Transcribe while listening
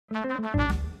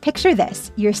Picture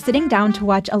this. You're sitting down to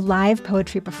watch a live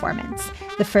poetry performance.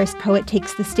 The first poet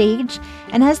takes the stage,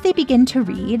 and as they begin to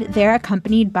read, they're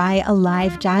accompanied by a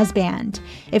live jazz band.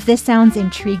 If this sounds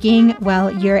intriguing,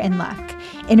 well, you're in luck.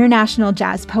 International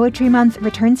Jazz Poetry Month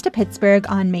returns to Pittsburgh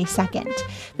on May 2nd.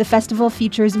 The festival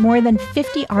features more than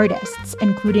 50 artists,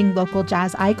 including local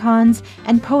jazz icons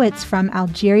and poets from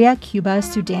Algeria, Cuba,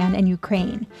 Sudan, and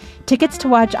Ukraine. Tickets to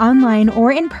watch online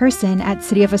or in person at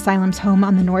City of Asylum's home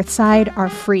on the north side are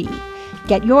free.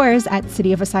 Get yours at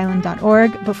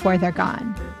cityofasylum.org before they're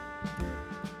gone.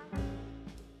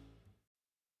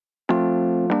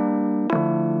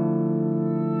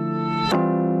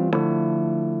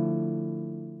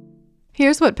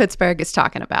 Here's what Pittsburgh is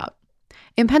talking about.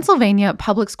 In Pennsylvania,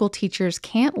 public school teachers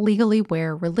can't legally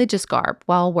wear religious garb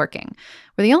while working.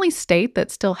 We're the only state that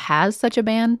still has such a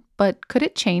ban, but could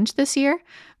it change this year?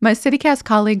 My CityCast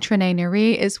colleague Trinae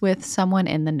Neri is with someone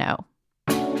in the know.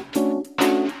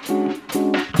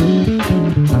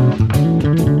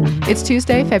 It's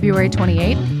Tuesday, February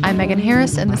 28th. I'm Megan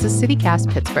Harris, and this is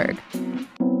CityCast Pittsburgh.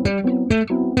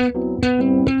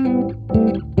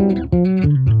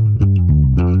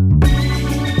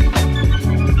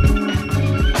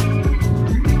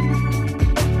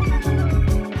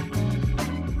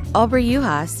 Aubrey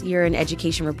Uhas, you're an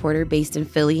education reporter based in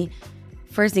Philly.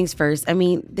 First things first,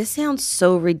 this sounds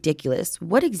so ridiculous.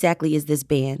 What exactly is this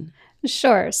ban?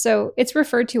 Sure. So it's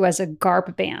referred to as a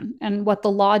Garb ban. And what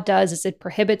the law does is it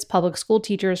prohibits public school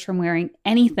teachers from wearing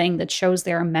anything that shows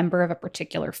they're a member of a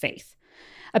particular faith.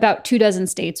 About 24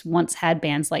 states once had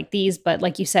bans like these, but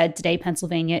like you said, today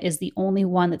Pennsylvania is the only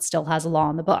one that still has a law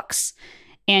on the books.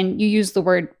 And you use the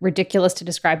word ridiculous to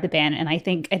describe the ban, and I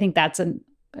think that's a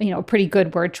pretty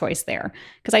good word choice there.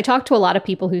 Because I talk to a lot of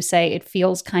people who say it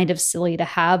feels kind of silly to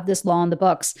have this law on the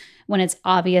books when it's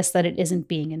obvious that it isn't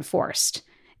being enforced.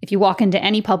 If you walk into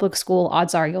any public school,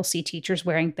 odds are you'll see teachers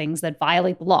wearing things that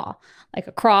violate the law, like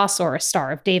a cross or a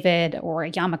Star of David or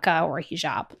a yarmulke or a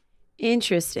hijab.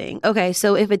 Interesting. Okay,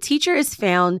 so if a teacher is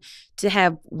found to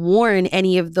have worn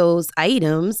any of those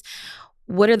items,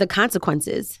 what are the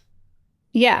consequences?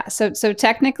 Yeah, so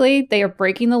technically they are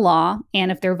breaking the law,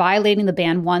 and if they're violating the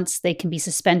ban once, they can be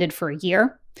suspended for a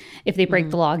year. If they break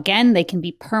the law again, they can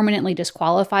be permanently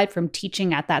disqualified from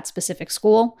teaching at that specific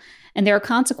school, and there are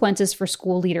consequences for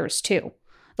school leaders too.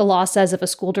 The law says if a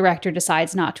school director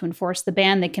decides not to enforce the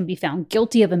ban, they can be found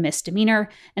guilty of a misdemeanor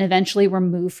and eventually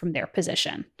removed from their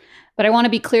position. But I want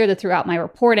to be clear that throughout my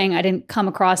reporting, I didn't come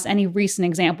across any recent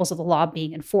examples of the law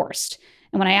being enforced.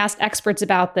 And when I asked experts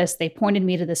about this, they pointed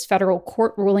me to this federal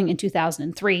court ruling in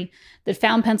 2003 that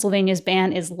found Pennsylvania's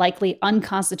ban is likely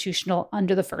unconstitutional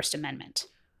under the First Amendment.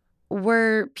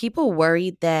 Were people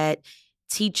worried that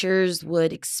teachers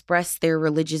would express their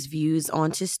religious views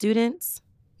onto students?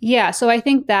 Yeah, so I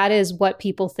think that is what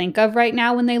people think of right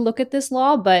now when they look at this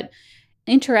law. But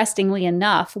interestingly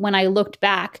enough, when I looked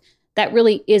back, that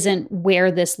really isn't where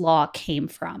this law came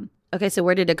from. Okay, so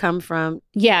where did it come from?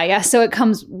 Yeah. So it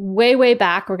comes way, way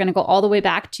back. We're going to go all the way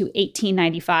back to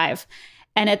 1895.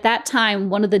 And at that time,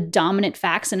 one of the dominant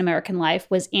facts in American life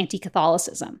was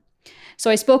anti-Catholicism. So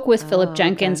I spoke with Philip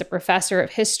Jenkins, a professor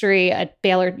of history at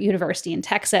Baylor University in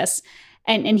Texas.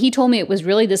 And he told me it was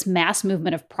really this mass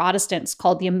movement of Protestants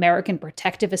called the American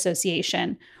Protective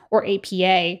Association, or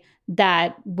APA,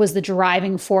 that was the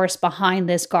driving force behind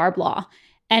this Garb law.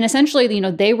 And essentially,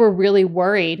 they were really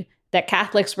worried that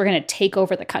Catholics were going to take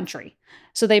over the country.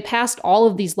 So they passed all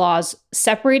of these laws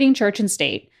separating church and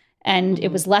state. And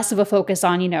it was less of a focus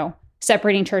on,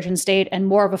 separating church and state and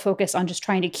more of a focus on just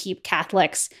trying to keep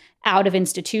Catholics out of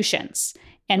institutions.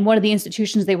 And one of the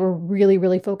institutions they were really,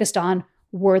 really focused on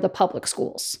were the public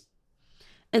schools.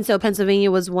 And so Pennsylvania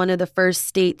was one of the first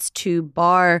states to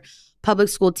bar public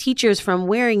school teachers from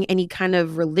wearing any kind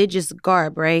of religious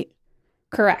garb, right?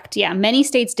 Correct. Yeah. Many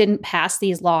states didn't pass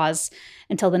these laws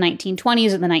until the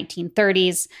 1920s or the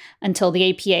 1930s, until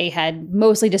the APA had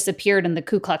mostly disappeared and the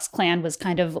Ku Klux Klan was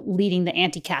kind of leading the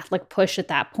anti-Catholic push at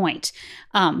that point.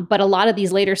 But a lot of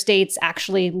these later states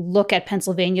actually look at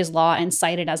Pennsylvania's law and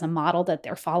cite it as a model that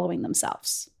they're following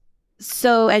themselves.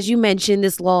 So as you mentioned,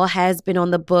 this law has been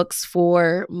on the books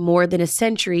for more than a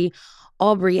century.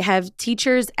 Aubrey, have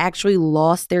teachers actually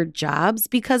lost their jobs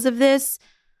because of this?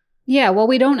 Yeah, well,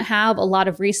 we don't have a lot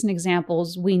of recent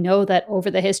examples. We know that over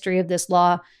the history of this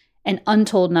law, an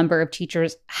untold number of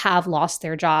teachers have lost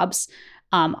their jobs,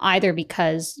 either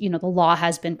because, the law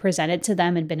has been presented to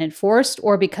them and been enforced,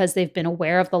 or because they've been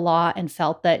aware of the law and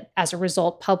felt that as a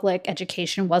result, public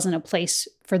education wasn't a place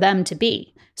for them to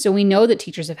be. So we know that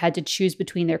teachers have had to choose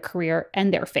between their career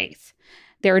and their faith.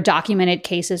 There are documented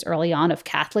cases early on of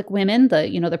Catholic women,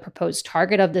 the proposed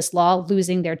target of this law,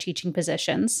 losing their teaching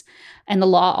positions. And the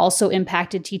law also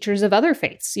impacted teachers of other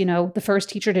faiths. The first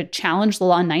teacher to challenge the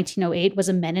law in 1908 was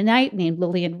a Mennonite named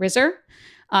Lillian Risser.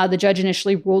 The judge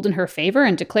initially ruled in her favor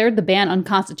and declared the ban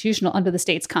unconstitutional under the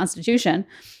state's constitution.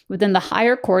 But then the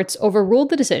higher courts overruled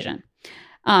the decision.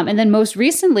 And then most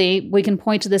recently, we can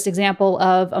point to this example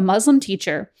of a Muslim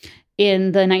teacher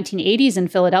in the 1980s in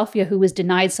Philadelphia who was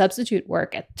denied substitute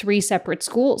work at 3 separate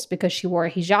schools because she wore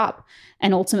a hijab.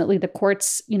 And ultimately, the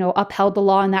courts, upheld the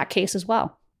law in that case as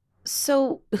well.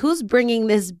 So who's bringing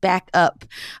this back up?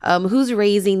 Who's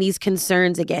raising these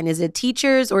concerns again? Is it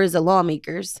teachers or is it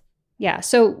lawmakers? Yeah,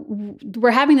 so we're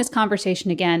having this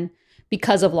conversation again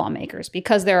because of lawmakers,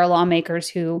 because there are lawmakers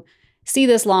who see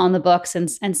this law in the books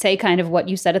and say kind of what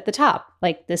you said at the top,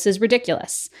 like, this is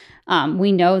ridiculous.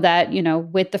 We know that,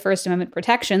 with the First Amendment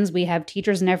protections, we have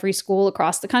teachers in every school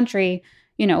across the country,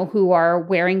 who are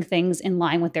wearing things in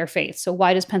line with their faith. So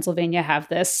why does Pennsylvania have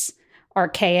this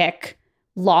archaic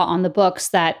law on the books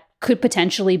that could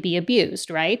potentially be abused,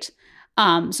 right?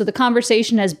 So the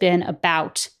conversation has been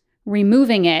about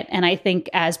removing it. And I think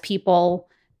as people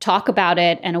talk about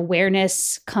it and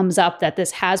awareness comes up that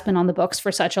this has been on the books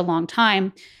for such a long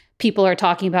time, people are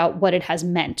talking about what it has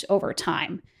meant over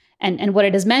time. And what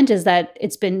it has meant is that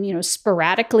it's been,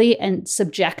 sporadically and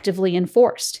subjectively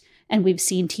enforced. And we've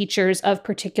seen teachers of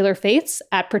particular faiths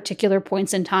at particular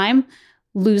points in time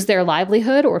lose their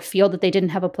livelihood or feel that they didn't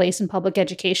have a place in public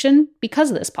education because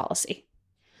of this policy.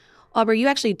 Aubrey, you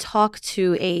actually talked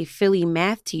to a Philly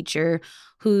math teacher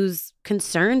who's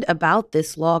concerned about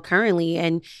this law currently.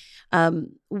 And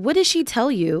what did she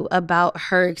tell you about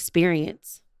her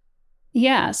experience?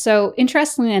 Yeah. So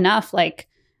interestingly enough,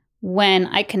 when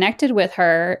I connected with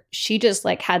her, she just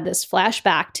had this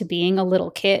flashback to being a little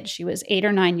kid. She was 8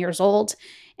 or 9 years old,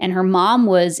 and her mom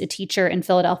was a teacher in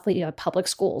Philadelphia public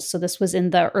schools. So this was in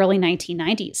the early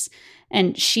 1990s.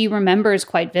 And she remembers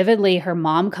quite vividly her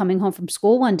mom coming home from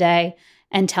school one day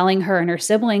and telling her and her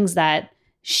siblings that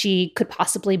she could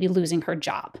possibly be losing her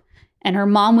job. And her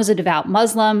mom was a devout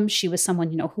Muslim. She was someone,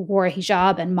 who wore a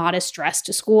hijab and modest dress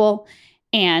to school.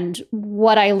 And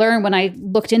what I learned when I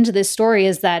looked into this story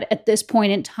is that at this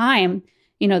point in time,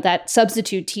 that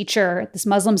substitute teacher, this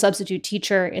Muslim substitute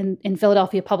teacher in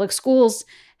Philadelphia public schools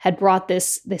had brought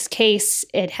this case.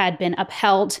 It had been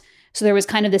upheld. So there was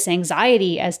kind of this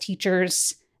anxiety as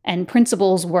teachers and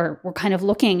principals were kind of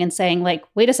looking and saying,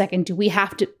 wait a second, do we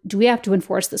have to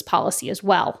enforce this policy as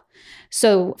well?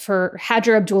 So for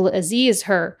Hajar Abdullah Aziz,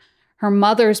 her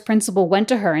mother's principal went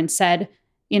to her and said,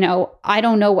 I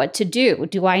don't know what to do.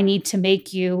 Do I need to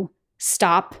make you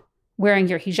stop wearing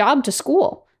your hijab to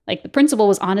school? The principal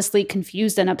was honestly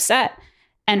confused and upset.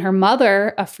 And her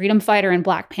mother, a freedom fighter in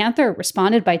Black Panther,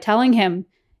 responded by telling him,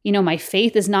 my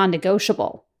faith is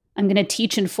non-negotiable. I'm going to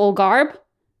teach in full garb,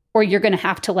 or you're going to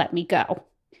have to let me go.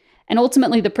 And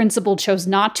ultimately, the principal chose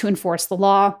not to enforce the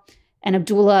law, and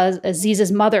Abdullah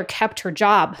Aziz's mother kept her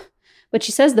job. But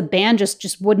she says the ban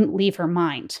just wouldn't leave her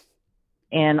mind.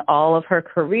 And all of her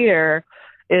career,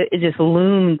 it just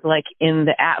loomed in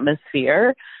the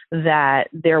atmosphere that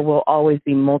there will always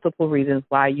be multiple reasons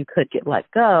why you could get let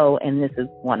go, and this is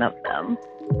one of them.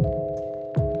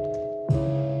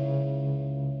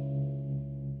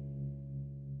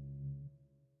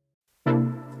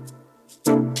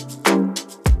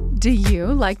 Do you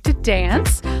like to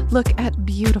dance? Look at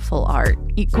beautiful art,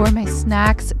 eat gourmet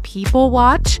snacks, people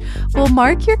watch? Well,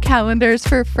 mark your calendars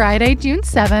for Friday, June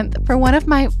 7th for one of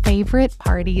my favorite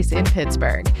parties in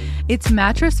Pittsburgh. It's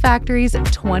Mattress Factory's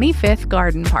 25th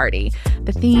garden party.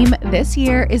 The theme this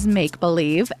year is Make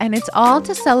Believe, and it's all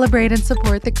to celebrate and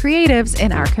support the creatives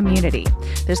in our community.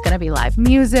 There's going to be live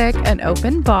music, an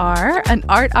open bar, an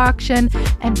art auction,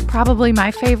 and probably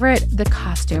my favorite, the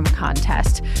costume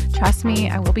contest. Trust me,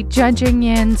 I will be judging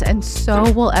yins, and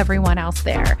so will everyone else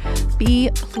there. Be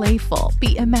playful,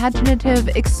 be imaginative,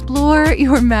 explore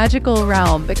your magical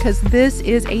realm, because this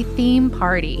is a theme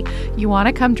party. You want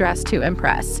to come dressed to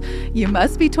impress. You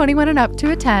must be 21 and up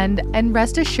to attend, and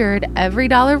rest assured, every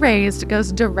dollar raised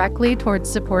goes directly towards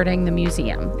supporting the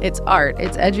museum, its art,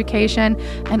 its education,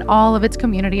 and all of its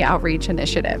community outreach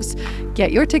initiatives.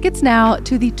 Get your tickets now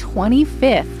to the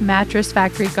 25th Mattress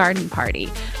Factory Garden Party.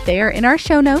 They are in our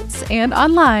show notes and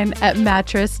online at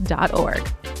mattress.org.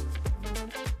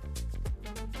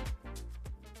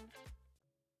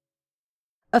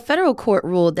 A federal court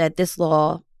ruled that this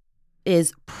law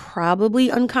is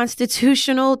probably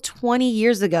unconstitutional 20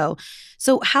 years ago.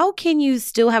 So how can you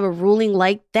still have a ruling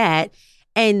like that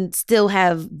and still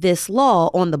have this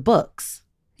law on the books?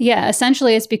 Yeah,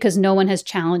 essentially it's because no one has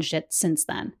challenged it since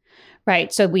then.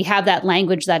 right? So we have that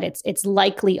language that it's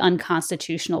likely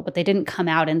unconstitutional, but they didn't come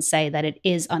out and say that it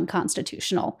is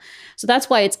unconstitutional. So that's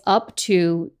why it's up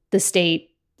to the state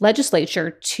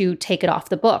legislature to take it off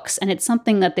the books. And it's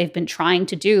something that they've been trying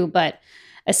to do, but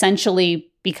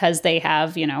essentially because they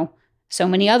have, so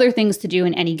many other things to do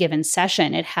in any given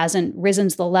session, it hasn't risen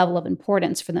to the level of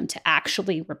importance for them to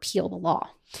actually repeal the law.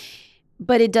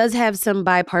 But it does have some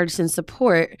bipartisan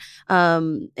support,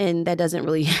 and that doesn't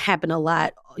really happen a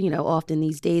lot, often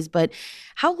these days. But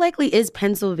how likely is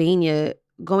Pennsylvania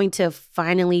going to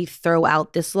finally throw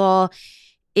out this law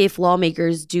if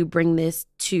lawmakers do bring this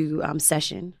to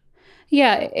session?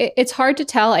 Yeah, it's hard to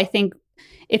tell. I think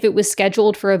if it was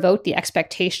scheduled for a vote, the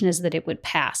expectation is that it would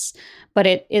pass.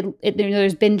 But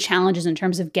there's been challenges in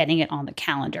terms of getting it on the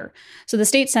calendar. So the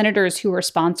state senators who are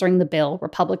sponsoring the bill,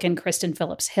 Republican Kristen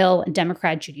Phillips Hill and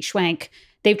Democrat Judy Schwenk,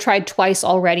 they've tried twice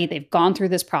already. They've gone through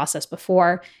this process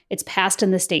before. It's passed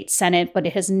in the state Senate, but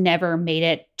it has never made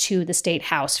it to the state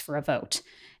House for a vote.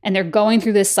 And they're going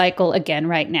through this cycle again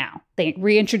right now. They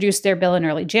reintroduced their bill in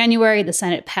early January. The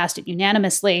Senate passed it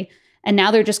unanimously. And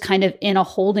now they're just kind of in a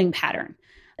holding pattern.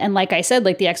 And like I said,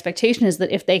 the expectation is that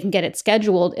if they can get it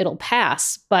scheduled, it'll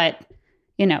pass. But,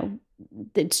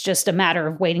 it's just a matter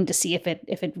of waiting to see if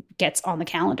it gets on the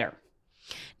calendar.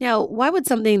 Now, why would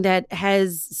something that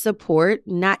has support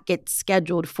not get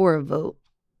scheduled for a vote?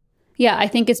 Yeah, I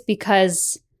think it's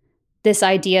because this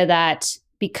idea that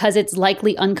because it's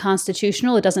likely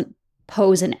unconstitutional, it doesn't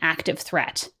pose an active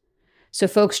threat. So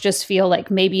folks just feel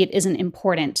like maybe it isn't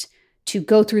important to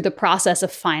go through the process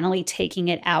of finally taking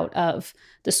it out of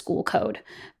the school code.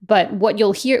 But what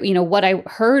you'll hear, what I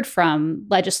heard from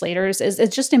legislators is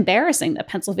it's just embarrassing that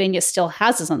Pennsylvania still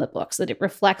has this on the books, that it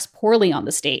reflects poorly on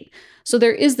the state. So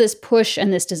there is this push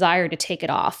and this desire to take it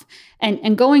off.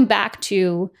 And going back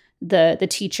to the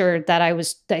teacher that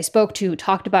I spoke to,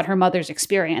 talked about her mother's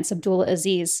experience, Abdullah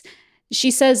Aziz.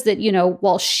 She says that,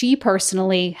 while she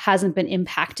personally hasn't been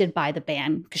impacted by the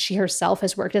ban because she herself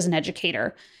has worked as an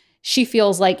educator, she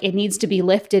feels like it needs to be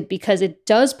lifted because it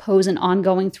does pose an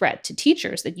ongoing threat to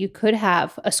teachers, that you could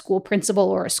have a school principal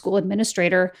or a school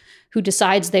administrator who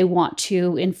decides they want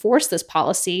to enforce this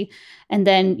policy. And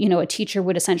then, a teacher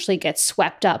would essentially get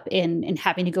swept up in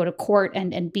having to go to court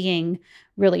and being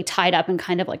really tied up in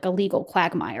kind of like a legal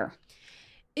quagmire.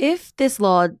 If this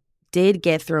law did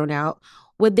get thrown out,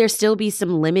 would there still be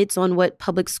some limits on what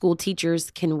public school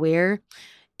teachers can wear?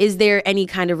 Is there any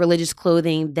kind of religious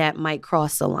clothing that might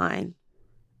cross the line?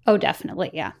 Oh,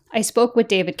 definitely. Yeah. I spoke with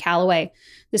David Calloway,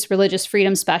 this religious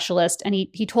freedom specialist, and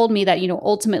he told me that,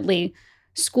 ultimately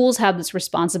schools have this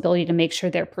responsibility to make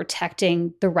sure they're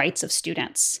protecting the rights of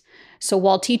students. So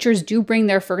while teachers do bring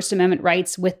their First Amendment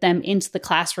rights with them into the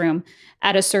classroom,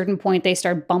 at a certain point, they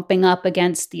start bumping up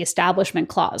against the Establishment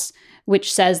Clause,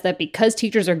 which says that because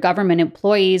teachers are government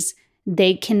employees,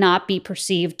 they cannot be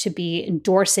perceived to be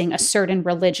endorsing a certain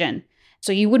religion.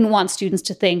 So you wouldn't want students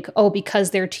to think,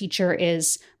 because their teacher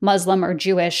is Muslim or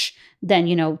Jewish,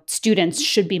 then, students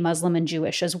should be Muslim and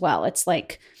Jewish as well. It's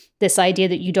like this idea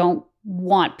that you don't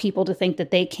want people to think that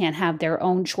they can't have their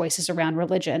own choices around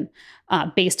religion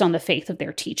based on the faith of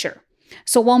their teacher.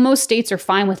 So while most states are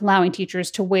fine with allowing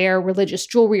teachers to wear religious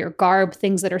jewelry or garb,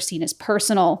 things that are seen as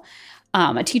personal,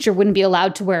 a teacher wouldn't be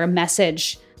allowed to wear a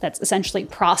message that's essentially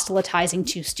proselytizing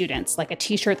to students, like a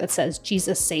t-shirt that says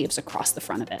Jesus saves across the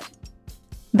front of it.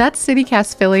 That's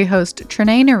CityCast Philly host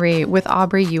Trenae Nari with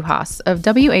Aubrey Uhas of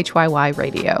WHYY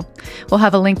Radio. We'll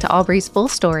have a link to Aubrey's full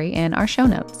story in our show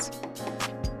notes.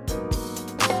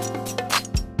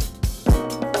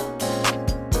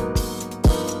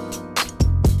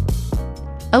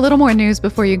 A little more news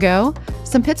before you go.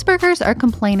 Some Pittsburghers are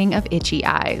complaining of itchy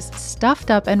eyes,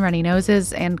 stuffed up and runny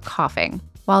noses, and coughing.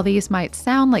 While these might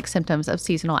sound like symptoms of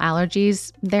seasonal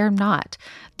allergies, they're not.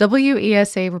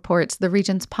 WESA reports the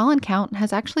region's pollen count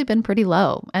has actually been pretty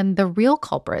low, and the real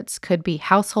culprits could be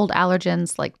household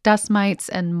allergens like dust mites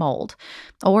and mold,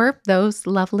 or those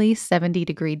lovely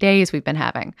 70-degree days we've been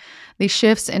having. These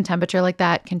shifts in temperature like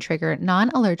that can trigger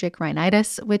non-allergic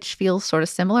rhinitis, which feels sort of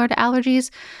similar to allergies.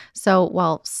 So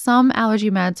while some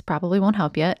allergy meds probably won't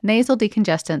help you, nasal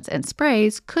decongestants and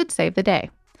sprays could save the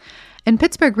day. And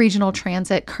Pittsburgh Regional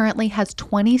Transit currently has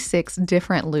 26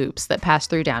 different loops that pass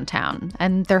through downtown,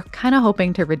 and they're kind of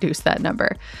hoping to reduce that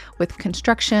number. With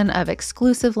construction of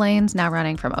exclusive lanes now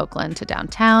running from Oakland to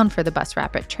downtown for the bus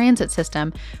rapid transit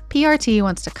system, PRT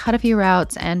wants to cut a few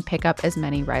routes and pick up as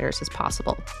many riders as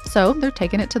possible. So they're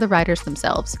taking it to the riders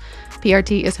themselves.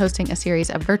 PRT is hosting a series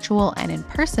of virtual and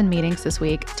in-person meetings this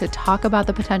week to talk about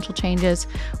the potential changes.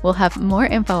 We'll have more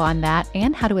info on that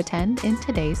and how to attend in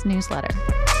today's newsletter.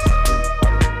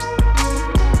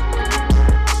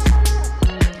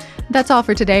 That's all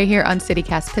for today here on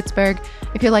CityCast Pittsburgh.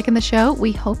 If you're liking the show,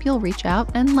 we hope you'll reach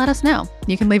out and let us know.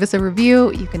 You can leave us a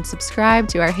review, you can subscribe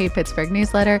to our Hey Pittsburgh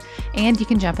newsletter, and you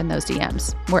can jump in those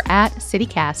DMs. We're at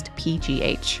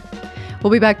CityCastPGH.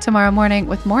 We'll be back tomorrow morning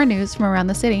with more news from around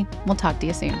the city. We'll talk to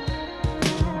you soon.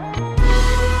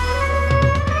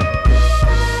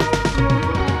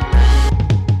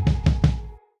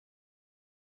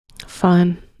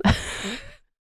 Fun.